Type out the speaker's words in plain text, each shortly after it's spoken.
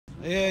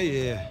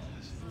Yeah.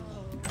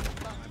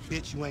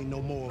 Bitch, you ain't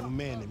no more of a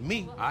man than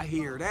me. I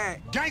hear that.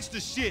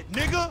 Gangsta shit,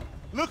 nigga.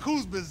 Look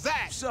who's bizarre.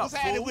 What's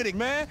at it with it,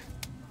 man?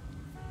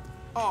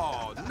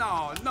 Oh,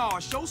 no.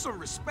 Show some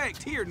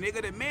respect here,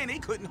 nigga. The man, they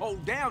couldn't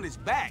hold down his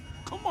back.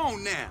 Come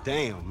on now.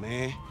 Damn,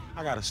 man.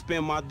 I gotta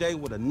spend my day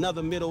with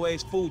another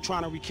middle-aged fool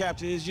trying to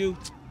recapture his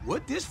youth.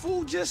 What this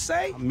fool just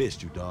say? I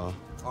missed you, dawg.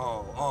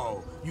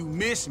 Oh, you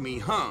miss me,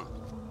 huh?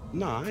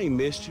 Nah, I ain't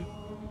missed you.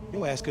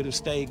 Your ass could have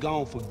stayed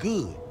gone for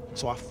good.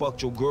 So I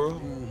fucked your girl,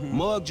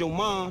 mugged your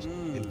moms,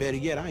 and better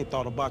yet, I ain't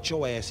thought about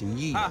your ass in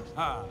years.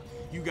 Ha.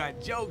 You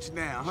got jokes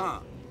now, huh?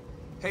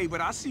 Hey, but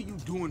I see you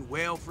doing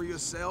well for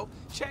yourself.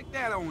 Check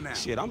that on out.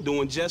 Shit, I'm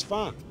doing just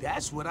fine.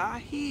 That's what I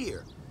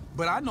hear.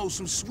 But I know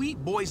some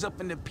sweet boys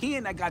up in the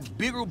pen that got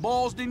bigger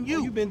balls than you.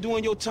 Oh, you been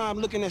doing your time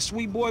looking at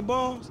sweet boy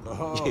balls?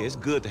 Yeah, it's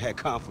good to have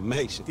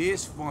confirmation.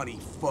 This funny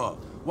fuck.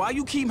 Why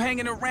you keep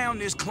hanging around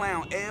this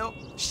clown, L?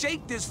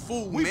 Shake this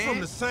fool, We man.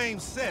 from the same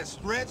set,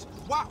 Stretch.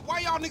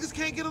 Why y'all niggas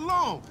can't get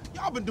along?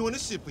 Y'all been doing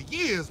this shit for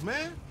years,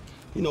 man.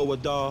 You know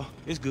what, dawg?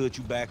 It's good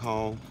you back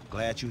home.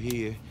 Glad you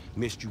here.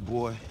 Missed you,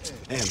 boy.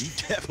 Damn, you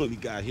definitely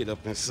got hit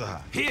up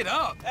inside. Hit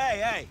up?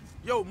 Hey.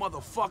 Yo,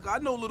 motherfucker, I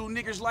know little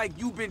niggas like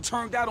you been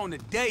turned out on the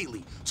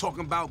daily.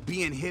 Talking about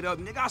being hit up,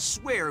 nigga, I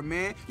swear,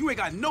 man. You ain't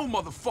got no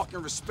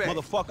motherfucking respect.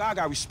 Motherfucker, I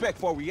got respect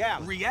for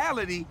reality.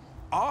 Reality?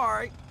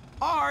 All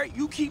right,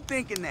 you keep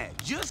thinking that.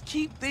 Just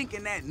keep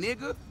thinking that,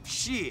 nigga.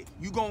 Shit,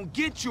 you gonna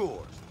get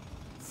yours.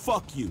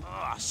 Fuck you.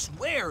 I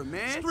swear,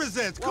 man.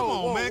 Strizzets, come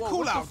on, man.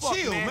 Cool out, fuck,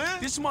 chill,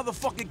 man. This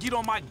motherfucker get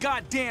on my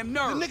goddamn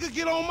nerves. The nigga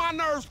get on my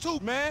nerves, too,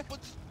 man. But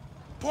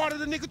part of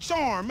the nigga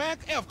charm, man.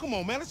 F, come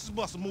on, man. Let's just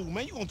bust a move,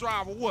 man. You gonna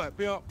drive or what,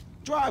 pimp?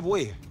 Drive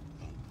where?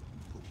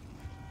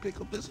 Pick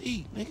up this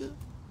heat, nigga.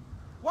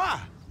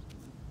 Why?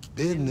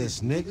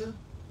 Business, nigga.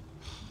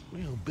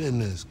 Real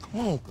business. Come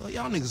on,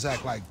 y'all niggas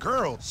act like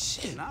girls.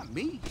 Shit. Not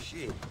me,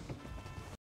 shit.